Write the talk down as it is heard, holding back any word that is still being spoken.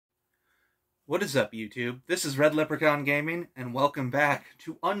What is up, YouTube? This is RedLeprechaunGaming, and welcome back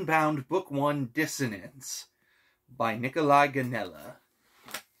to Unbound Book 1 Dissonance by Nicoli Gonnella.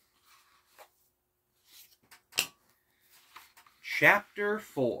 Chapter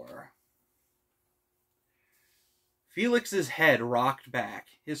 4. Felix's head rocked back,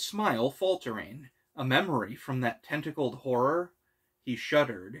 his smile faltering. A memory from that tentacled horror? He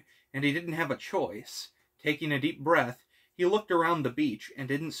shuddered, and he didn't have a choice. Taking a deep breath, he looked around the beach and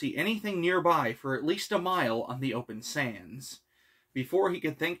didn't see anything nearby for at least a mile on the open sands. Before he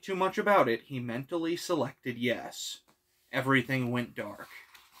could think too much about it, he mentally selected yes. Everything went dark.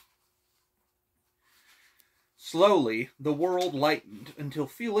 Slowly, the world lightened until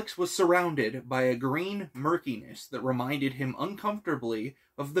Felix was surrounded by a green murkiness that reminded him uncomfortably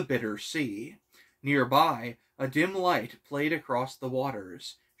of the bitter sea. Nearby, a dim light played across the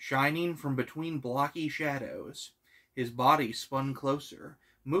waters, shining from between blocky shadows. His body spun closer,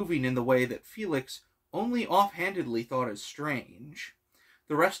 moving in the way that Felix only offhandedly thought as strange.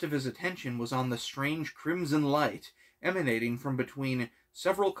 The rest of his attention was on the strange crimson light emanating from between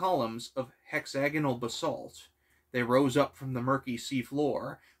several columns of hexagonal basalt. They rose up from the murky sea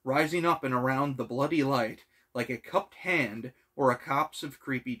floor, rising up and around the bloody light like a cupped hand or a copse of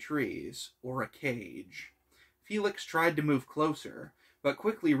creepy trees, or a cage. Felix tried to move closer, but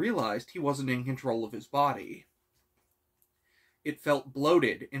quickly realized he wasn't in control of his body. It felt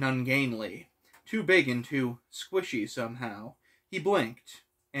bloated and ungainly, too big and too squishy somehow. He blinked,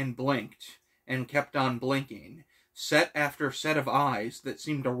 and kept on blinking, set after set of eyes that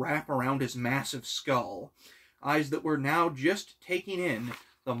seemed to wrap around his massive skull, eyes that were now just taking in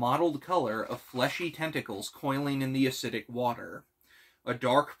the mottled color of fleshy tentacles coiling in the acidic water. A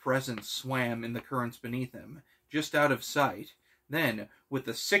dark presence swam in the currents beneath him, just out of sight. Then, with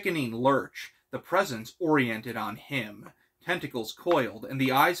a sickening lurch, the presence oriented on him. Tentacles coiled, and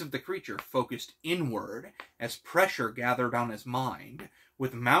the eyes of the creature focused inward as pressure gathered on his mind.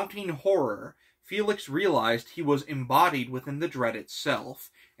 With mounting horror, Felix realized he was embodied within the dread itself,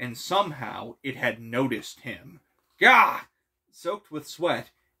 and somehow it had noticed him. Gah! Soaked with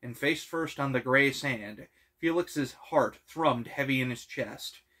sweat, and face first on the gray sand, Felix's heart thrummed heavy in his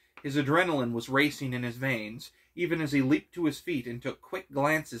chest. His adrenaline was racing in his veins, even as he leaped to his feet and took quick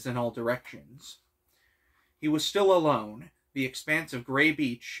glances in all directions. He was still alone, the expanse of gray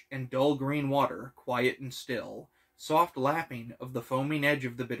beach and dull green water quiet and still. Soft lapping of the foaming edge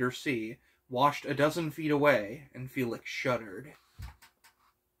of the bitter sea washed a dozen feet away, and Felix shuddered.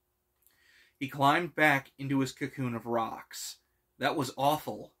 He climbed back into his cocoon of rocks. That was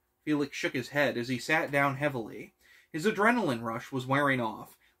awful. Felix shook his head as he sat down heavily. His adrenaline rush was wearing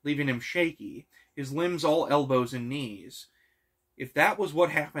off, leaving him shaky, his limbs all elbows and knees. If that was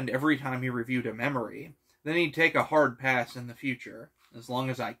what happened every time he reviewed a memory, then he'd take a hard pass in the future. As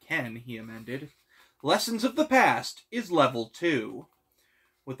long as I can, he amended. Lessons of the past is level 2.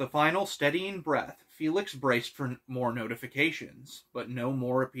 With a final steadying breath, Felix braced for more notifications, but no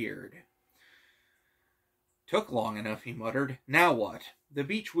more appeared. Took long enough, he muttered. Now what? The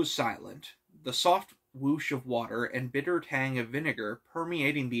beach was silent, the soft whoosh of water and bitter tang of vinegar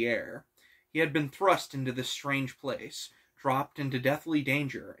permeating the air. He had been thrust into this strange place, dropped into deathly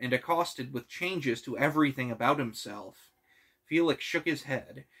danger, and accosted with changes to everything about himself. Felix shook his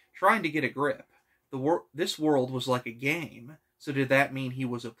head, trying to get a grip. This world was like a game, so did that mean he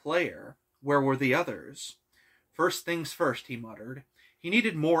was a player? Where were the others? First things first, he muttered. He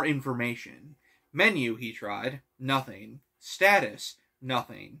needed more information. Menu, he tried. Nothing. Status.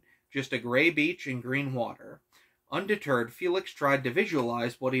 Nothing. Just a gray beach and green water. Undeterred, Felix tried to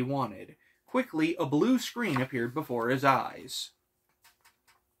visualize what he wanted. Quickly, a blue screen appeared before his eyes.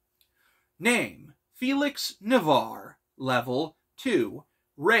 Name, Felix Navarre. Level 2.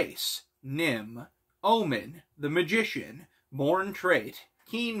 Race, Nim. Omen, the Magician. Born trait,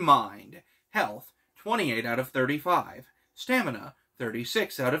 Keen Mind. Health, 28 out of 35. Stamina,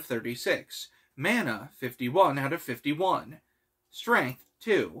 36 out of 36. Mana, 51 out of 51. Strength,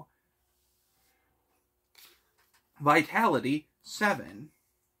 2. Vitality, 7.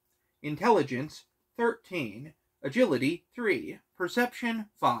 Intelligence, 13. Agility, 3. Perception,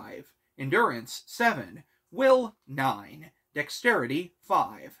 5. Endurance, 7. Will, 9. Dexterity,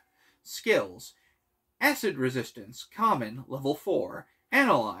 5. Skills. Acid Resistance, Common, Level 4.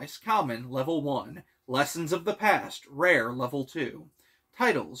 Analyze, Common, Level 1. Lessons of the Past, Rare, Level 2.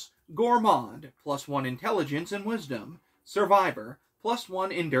 Titles. Gourmand, +1 Intelligence and Wisdom. Survivor,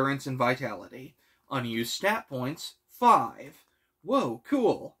 +1 Endurance and Vitality. Unused stat points, 5. Whoa,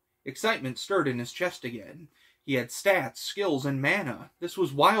 cool. Excitement stirred in his chest again. He had stats, skills, and mana. This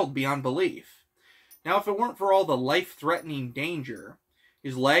was wild beyond belief. Now, if it weren't for all the life-threatening danger,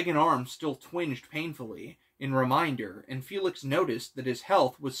 His leg and arm still twinged painfully, in reminder, and Felix noticed that his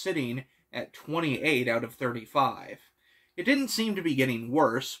health was sitting at 28 out of 35. It didn't seem to be getting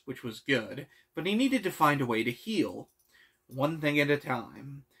worse, which was good, but he needed to find a way to heal. One thing at a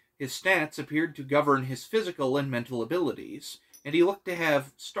time. His stats appeared to govern his physical and mental abilities, and he looked to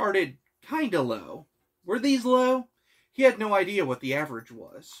have started kinda low. Were these low? He had no idea what the average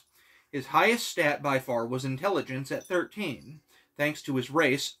was. His highest stat by far was intelligence at 13, thanks to his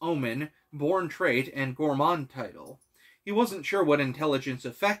race, omen, born trait, and gourmand title. He wasn't sure what intelligence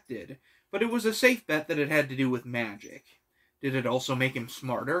affected, but it was a safe bet that it had to do with magic. Did it also make him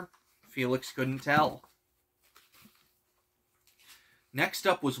smarter? Felix couldn't tell. Next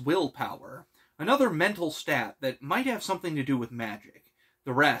up was willpower, another mental stat that might have something to do with magic.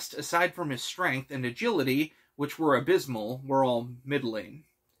 The rest, aside from his strength and agility, which were abysmal, were all middling.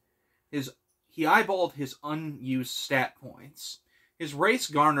 He eyeballed his unused stat points. His race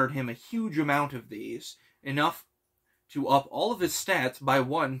garnered him a huge amount of these, enough to up all of his stats by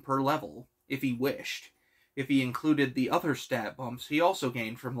 1 per level, if he wished. If he included the other stat bumps he also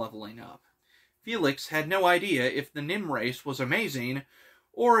gained from leveling up. Felix had no idea if the Nim race was amazing,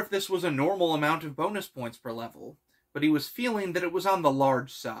 or if this was a normal amount of bonus points per level, but he was feeling that it was on the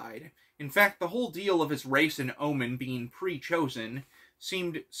large side. In fact, the whole deal of his race and omen being pre-chosen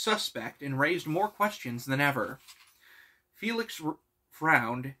seemed suspect and raised more questions than ever. Felix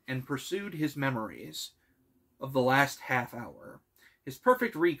frowned and pursued his memories of the last half hour. His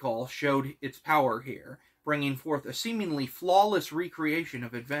perfect recall showed its power here, bringing forth a seemingly flawless recreation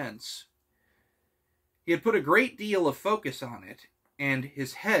of events. He had put a great deal of focus on it, and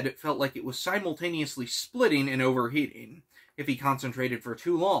his head felt like it was simultaneously splitting and overheating, if he concentrated for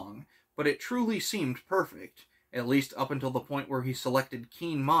too long, but it truly seemed perfect, at least up until the point where he selected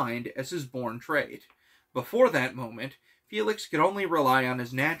Keen Mind as his born trait. Before that moment, Felix could only rely on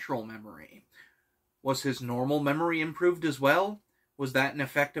his natural memory. Was his normal memory improved as well? Was that an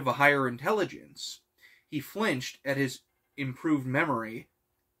effect of a higher intelligence? He flinched at his improved memory,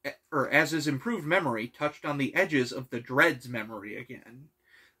 as his improved memory touched on the edges of the dread's memory again.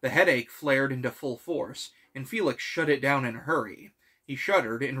 The headache flared into full force, and Felix shut it down in a hurry. He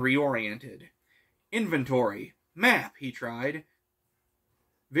shuddered and reoriented. Inventory. Map, he tried,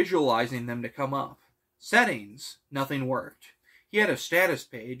 visualizing them to come up. Settings. Nothing worked. He had a status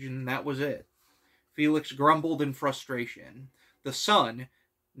page, and that was it. Felix grumbled in frustration. The sun,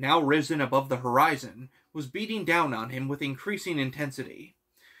 now risen above the horizon, was beating down on him with increasing intensity.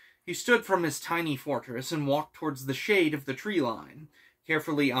 He stood from his tiny fortress and walked towards the shade of the tree line,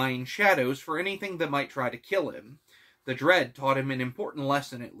 carefully eyeing shadows for anything that might try to kill him. The dread taught him an important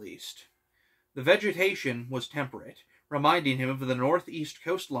lesson, at least. The vegetation was temperate, reminding him of the northeast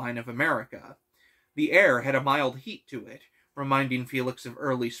coastline of America. The air had a mild heat to it, reminding Felix of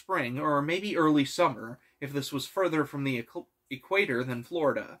early spring, or maybe early summer, if this was further from the equator than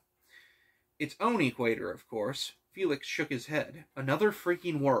Florida. Its own equator, of course. Felix shook his head. Another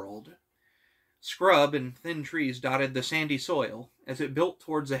freaking world. Scrub and thin trees dotted the sandy soil, as it built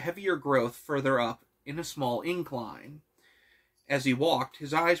towards a heavier growth further up in a small incline. As he walked,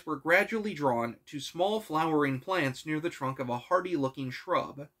 his eyes were gradually drawn to small flowering plants near the trunk of a hardy-looking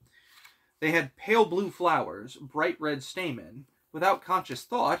shrub. They had pale blue flowers, bright red stamen. Without conscious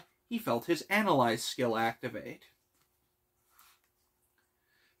thought, he felt his analyze skill activate.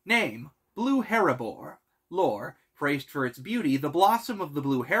 Name: Blue Hellebore. Lore: praised for its beauty, the blossom of the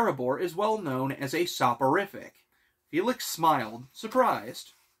blue hellebore is well known as a soporific. Felix smiled,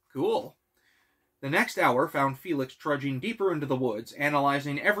 surprised. Cool. The next hour found Felix trudging deeper into the woods,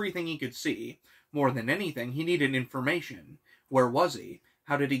 analyzing everything he could see. More than anything, he needed information. Where was he?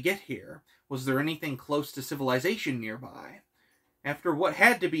 How did he get here? Was there anything close to civilization nearby? After what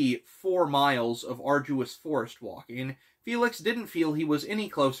had to be 4 miles of arduous forest walking, Felix didn't feel he was any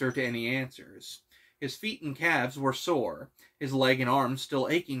closer to any answers. His feet and calves were sore, his leg and arms still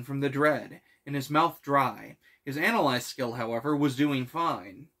aching from the dread, and his mouth dry. His analyze skill, however, was doing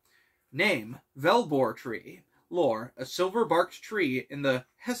fine. Name: Velbor tree. Lore: a silver-barked tree in the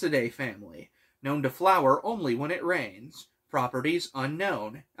Hesidae family, known to flower only when it rains. Properties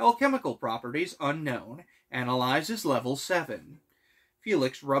unknown. Alchemical properties unknown. Analyze is level 7.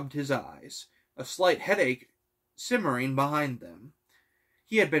 Felix rubbed his eyes, a slight headache simmering behind them.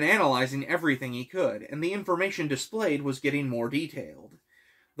 He had been analyzing everything he could, and the information displayed was getting more detailed.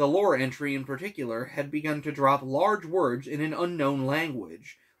 The lore entry in particular had begun to drop large words in an unknown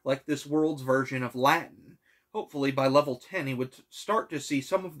language, like this world's version of Latin. Hopefully by level 10 he would start to see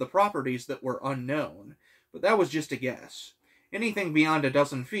some of the properties that were unknown, but that was just a guess. Anything beyond a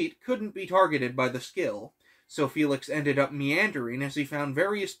dozen feet couldn't be targeted by the skill, so Felix ended up meandering as he found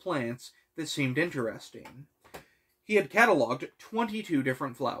various plants that seemed interesting. He had catalogued 22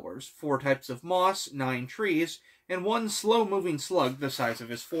 different flowers, 4 types of moss, 9 trees, and 1 slow-moving slug the size of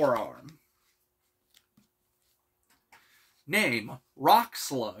his forearm. Name, rock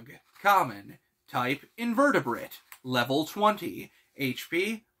slug, common. Type, invertebrate. Level 20.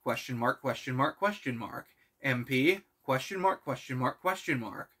 HP, question mark, question mark, question mark. MP, question mark, question mark, question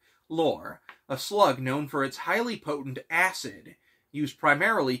mark. Lore, a slug known for its highly potent acid, used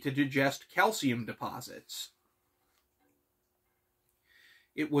primarily to digest calcium deposits.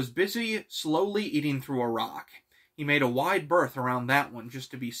 It was busy, slowly eating through a rock. He made a wide berth around that one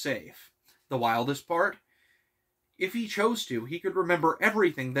just to be safe. The wildest part? If he chose to, he could remember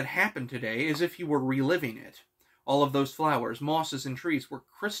everything that happened today as if he were reliving it. All of those flowers, mosses, and trees were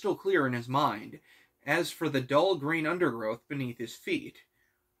crystal clear in his mind. As for the dull green undergrowth beneath his feet.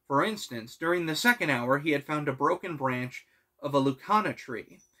 For instance, during the second hour he had found a broken branch of a leucana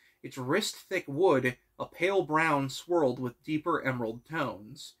tree. Its wrist-thick wood, a pale brown swirled with deeper emerald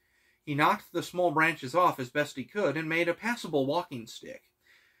tones. He knocked the small branches off as best he could and made a passable walking stick.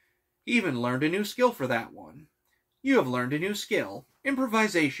 He even learned a new skill for that one. You have learned a new skill.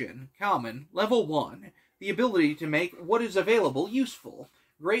 Improvisation. Common. Level 1. The ability to make what is available useful.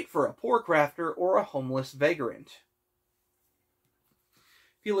 Great for a poor crafter or a homeless vagrant.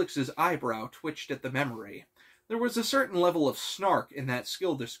 Felix's eyebrow twitched at the memory. There was a certain level of snark in that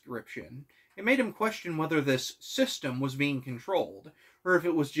skill description. It made him question whether this system was being controlled, or if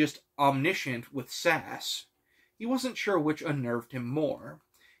it was just omniscient with sass. He wasn't sure which unnerved him more.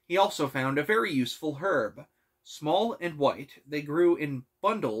 He also found a very useful herb. Small and white, they grew in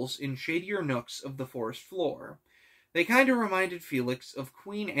bundles in shadier nooks of the forest floor. They kinda reminded Felix of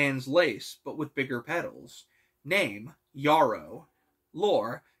Queen Anne's lace, but with bigger petals. Name, yarrow.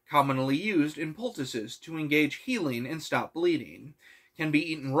 Lore, commonly used in poultices to engage healing and stop bleeding. Can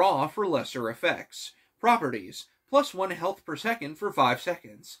be eaten raw for lesser effects. Properties, +1 health per second for 5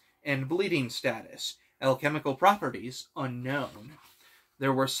 seconds. And bleeding status. Alchemical properties, unknown.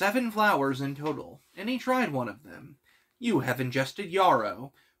 There were 7 flowers in total, and he tried one of them. You have ingested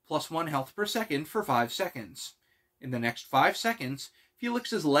yarrow, +1 health per second for 5 seconds. In the next 5 seconds,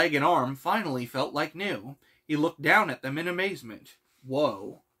 Felix's leg and arm finally felt like new. He looked down at them in amazement.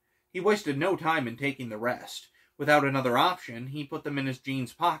 Whoa. He wasted no time in taking the rest. Without another option, he put them in his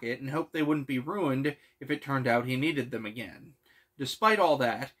jeans pocket and hoped they wouldn't be ruined if it turned out he needed them again. Despite all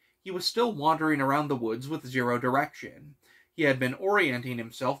that, he was still wandering around the woods with 0 direction. He had been orienting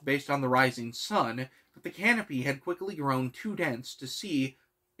himself based on the rising sun, but the canopy had quickly grown too dense to see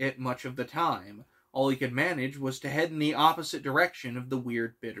it much of the time. All he could manage was to head in the opposite direction of the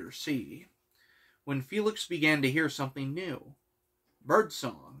weird bitter sea. When Felix began to hear something new.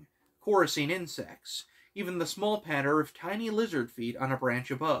 Birdsong, chorusing insects, even the small patter of tiny lizard feet on a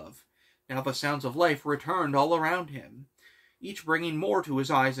branch above. Now the sounds of life returned all around him, each bringing more to his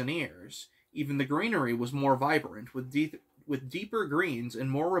eyes and ears. Even the greenery was more vibrant, with deeper greens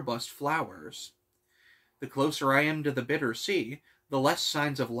and more robust flowers. The closer I am to the bitter sea, the less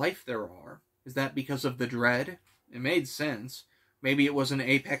signs of life there are. Is that because of the dread? It made sense. Maybe it was an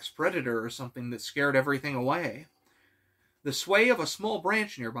apex predator or something that scared everything away. The sway of a small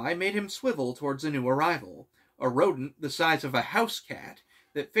branch nearby made him swivel towards a new arrival, a rodent the size of a house cat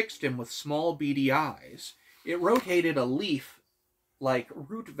that fixed him with small beady eyes. It rotated a leaf-like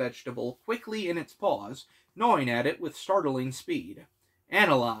root vegetable quickly in its paws, gnawing at it with startling speed.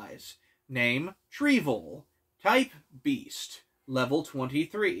 Analyze. Name, Treevole. Type, beast. Level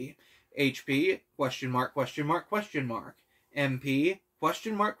 23. HP, question mark, question mark, question mark. MP,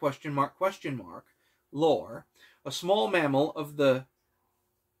 question mark, question mark, question mark. Lore, a small mammal of the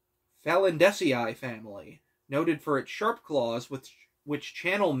Phalandaceae family, noted for its sharp claws which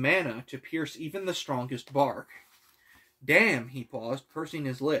channel mana to pierce even the strongest bark. Damn, he paused, pursing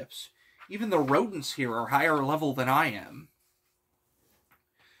his lips. Even the rodents here are higher level than I am.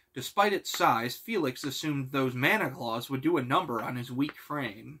 Despite its size, Felix assumed those mana claws would do a number on his weak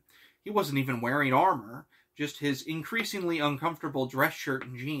frame. He wasn't even wearing armor, just his increasingly uncomfortable dress shirt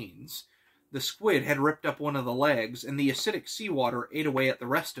and jeans. The squid had ripped up one of the legs, and the acidic seawater ate away at the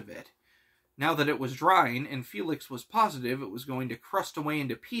rest of it. Now that it was drying, and Felix was positive it was going to crust away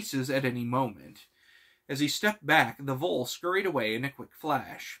into pieces at any moment. As he stepped back, the vole scurried away in a quick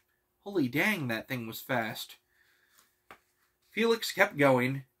flash. Holy dang, that thing was fast. Felix kept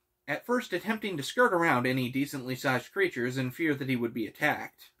going, at first attempting to skirt around any decently sized creatures in fear that he would be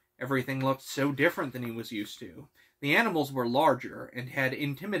attacked. Everything looked so different than he was used to. The animals were larger and had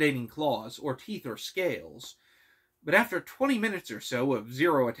intimidating claws or teeth or scales. But after 20 minutes or so of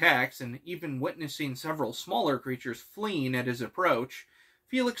 0 attacks, and even witnessing several smaller creatures fleeing at his approach,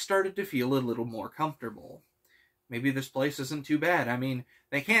 Felix started to feel a little more comfortable. Maybe this place isn't too bad. I mean,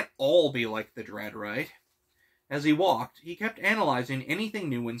 they can't all be like the Dread, right? As he walked, he kept analyzing anything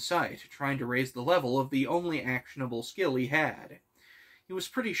new in sight, trying to raise the level of the only actionable skill he had. He was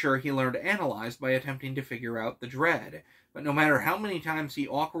pretty sure he learned Analyze by attempting to figure out the Dread, but no matter how many times he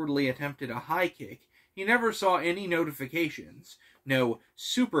awkwardly attempted a high kick, he never saw any notifications. No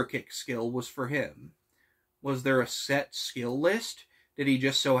super kick skill was for him. Was there a set skill list? Did he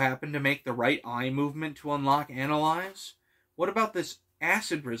just so happen to make the right eye movement to unlock Analyze? What about this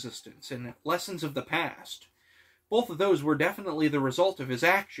acid resistance and lessons of the past? Both of those were definitely the result of his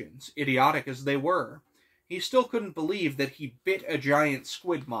actions, idiotic as they were. He still couldn't believe that he bit a giant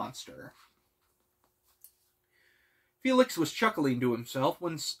squid monster. Felix was chuckling to himself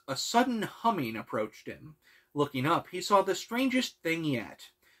when a sudden humming approached him. Looking up, he saw the strangest thing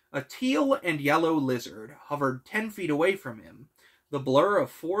yet. A teal and yellow lizard hovered 10 feet away from him, the blur of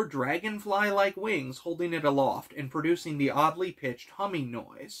 4 dragonfly-like wings holding it aloft and producing the oddly pitched humming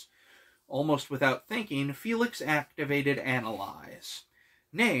noise. Almost without thinking, Felix activated Analyze.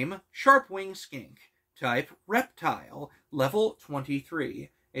 Name, Sharp-Wing Skink. Type, Reptile. Level 23.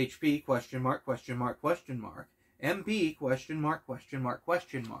 HP, question mark, question mark, question mark. MP, question mark, question mark,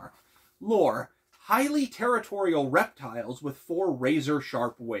 question mark. Lore, highly territorial reptiles with 4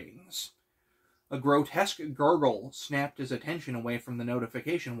 razor-sharp wings. A grotesque gurgle snapped his attention away from the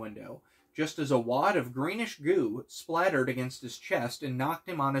notification window, just as a wad of greenish goo splattered against his chest and knocked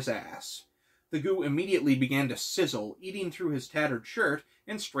him on his ass. The goo immediately began to sizzle, eating through his tattered shirt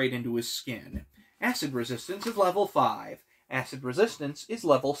and straight into his skin. Acid resistance is level 5. Acid resistance is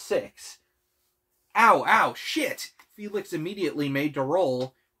level 6. Ow, ow, shit! Felix immediately made to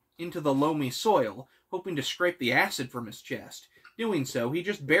roll into the loamy soil, hoping to scrape the acid from his chest. Doing so, he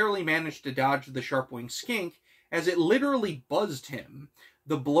just barely managed to dodge the sharp-winged skink, as it literally buzzed him.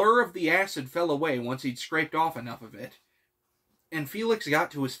 The blur of the acid fell away once he'd scraped off enough of it, and Felix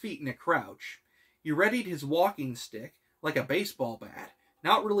got to his feet in a crouch. He readied his walking stick like a baseball bat,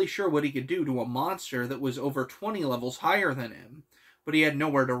 not really sure what he could do to a monster that was over 20 levels higher than him. But he had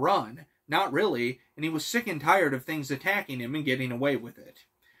nowhere to run, not really, and he was sick and tired of things attacking him and getting away with it.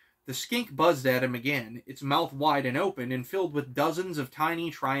 The skink buzzed at him again, its mouth wide and open and filled with dozens of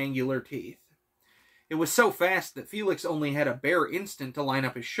tiny triangular teeth. It was so fast that Felix only had a bare instant to line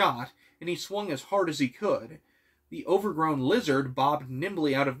up his shot, and he swung as hard as he could. The overgrown lizard bobbed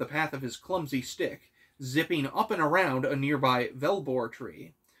nimbly out of the path of his clumsy stick, zipping up and around a nearby velbor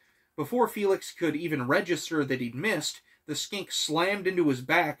tree. Before Felix could even register that he'd missed, the skink slammed into his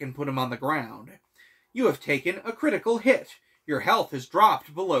back and put him on the ground. You have taken a critical hit. Your health has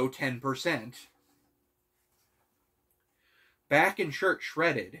dropped below 10%. Back and shirt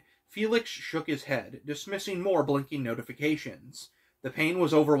shredded, Felix shook his head, dismissing more blinking notifications. The pain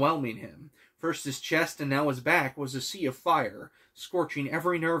was overwhelming him. First his chest and now his back was a sea of fire, scorching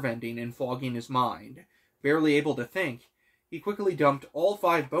every nerve ending and fogging his mind. Barely able to think, he quickly dumped all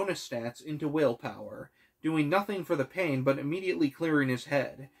 5 bonus stats into willpower, doing nothing for the pain but immediately clearing his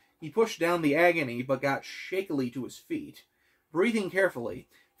head. He pushed down the agony but got shakily to his feet. Breathing carefully,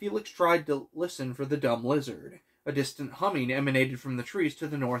 Felix tried to listen for the dumb lizard. A distant humming emanated from the trees to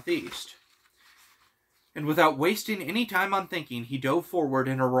the northeast. And without wasting any time on thinking, he dove forward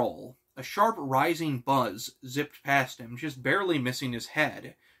in a roll. A sharp rising buzz zipped past him, just barely missing his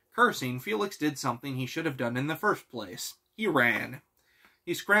head. Cursing, Felix did something he should have done in the first place. He ran.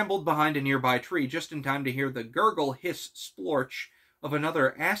 He scrambled behind a nearby tree just in time to hear the gurgle hiss splorch of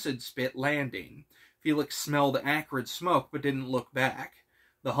another acid spit landing. Felix smelled acrid smoke but didn't look back.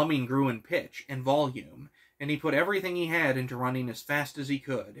 The humming grew in pitch and volume, and he put everything he had into running as fast as he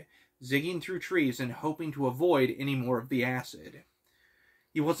could, zigging through trees and hoping to avoid any more of the acid.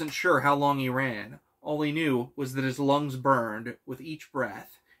 He wasn't sure how long he ran. All he knew was that his lungs burned with each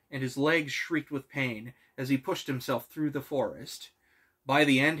breath, and his legs shrieked with pain as he pushed himself through the forest. By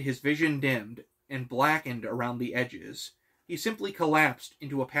the end, his vision dimmed and blackened around the edges. He simply collapsed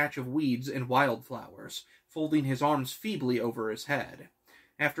into a patch of weeds and wildflowers, folding his arms feebly over his head.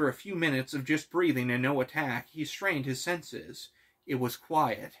 After a few minutes of just breathing and no attack, he strained his senses. It was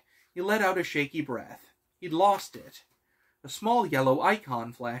quiet. He let out a shaky breath. He'd lost it. A small yellow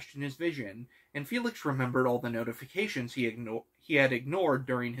icon flashed in his vision, and Felix remembered all the notifications he had ignored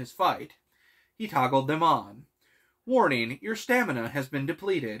during his fight. He toggled them on. Warning, your stamina has been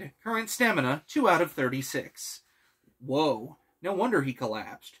depleted. Current stamina, 2 out of 36. Whoa, no wonder he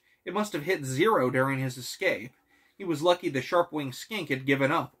collapsed. It must have hit 0 during his escape. He was lucky the sharp-winged skink had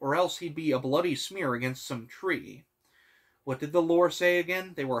given up, or else he'd be a bloody smear against some tree. What did the lore say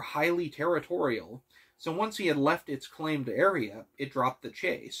again? They were highly territorial. So once he had left its claimed area, it dropped the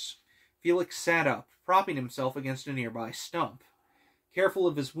chase. Felix sat up, propping himself against a nearby stump. Careful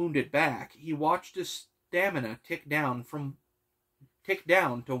of his wounded back, he watched his stamina tick down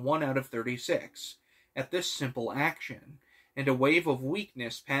to 1 out of 36 at this simple action, and a wave of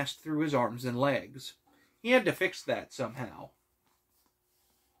weakness passed through his arms and legs. He had to fix that somehow.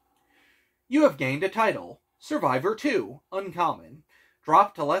 You have gained a title. Survivor 2, Uncommon.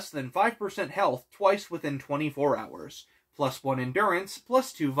 Drop to less than 5% health twice within 24 hours. +1 endurance,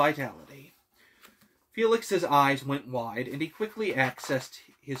 +2 vitality. Felix's eyes went wide, and he quickly accessed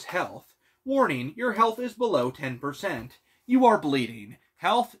his health. Warning, your health is below 10%. You are bleeding.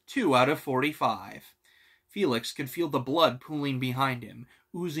 Health 2 out of 45. Felix could feel the blood pooling behind him,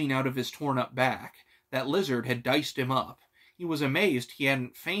 oozing out of his torn-up back. That lizard had diced him up. He was amazed he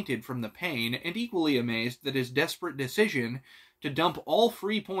hadn't fainted from the pain, and equally amazed that his desperate decision to dump all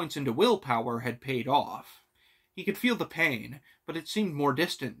free points into willpower had paid off. He could feel the pain, but it seemed more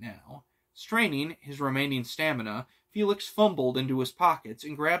distant now. Straining his remaining stamina, Felix fumbled into his pockets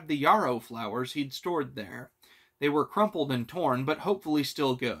and grabbed the yarrow flowers he'd stored there. They were crumpled and torn, but hopefully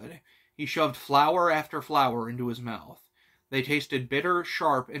still good. He shoved flower after flower into his mouth. They tasted bitter,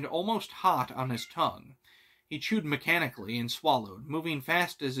 sharp, and almost hot on his tongue. He chewed mechanically and swallowed, moving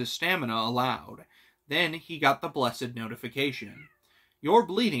fast as his stamina allowed. Then he got the blessed notification. Your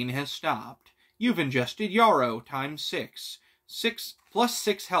bleeding has stopped. You've ingested yarrow times 6. Plus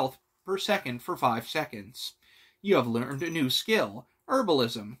 6 health per second for 5 seconds. You have learned a new skill.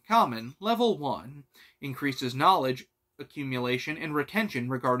 Herbalism, Common, Level 1. Increases knowledge accumulation and retention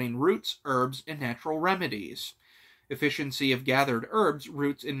regarding roots, herbs, and natural remedies. Efficiency of gathered herbs,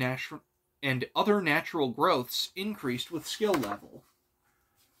 roots, and other natural growths increased with skill level.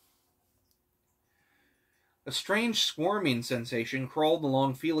 A strange squirming sensation crawled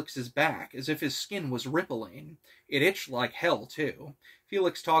along Felix's back, as if his skin was rippling. It itched like hell, too.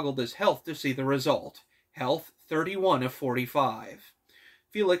 Felix toggled his health to see the result. Health, 31 of 45.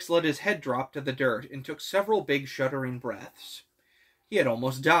 Felix let his head drop to the dirt and took several big shuddering breaths. He had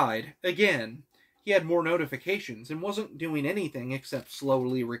almost died. Again. He had more notifications and wasn't doing anything except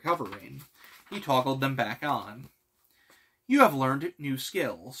slowly recovering. He toggled them back on. You have learned new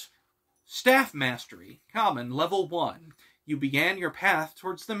skills. Staff Mastery, Common, Level 1. You began your path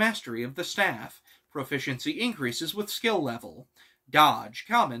towards the mastery of the staff. Proficiency increases with skill level. Dodge,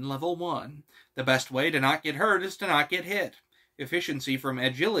 Common, Level 1. The best way to not get hurt is to not get hit. Efficiency from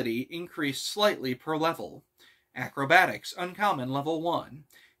agility increased slightly per level. Acrobatics, Uncommon, Level 1.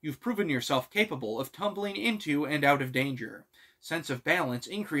 You've proven yourself capable of tumbling into and out of danger. Sense of balance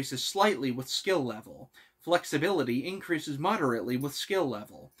increases slightly with skill level. Flexibility increases moderately with skill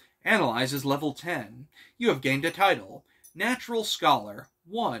level. Analyze is Level 10. You have gained a title. Natural Scholar,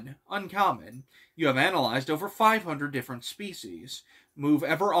 1, Uncommon. You have analyzed over 500 different species. Move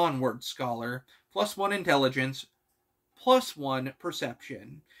ever onward, Scholar. +1 intelligence, +1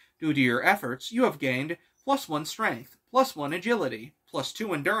 perception. Due to your efforts, you have gained +1 strength, +1 agility,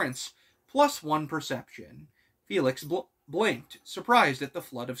 +2 endurance, +1 perception. Felix blinked, surprised at the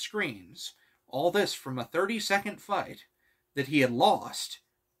flood of screens. All this from a 30-second fight that he had lost.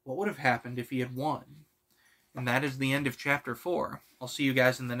 What would have happened if he had won? And that is the end of Chapter 4. I'll see you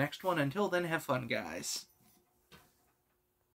guys in the next one. Until then, have fun, guys.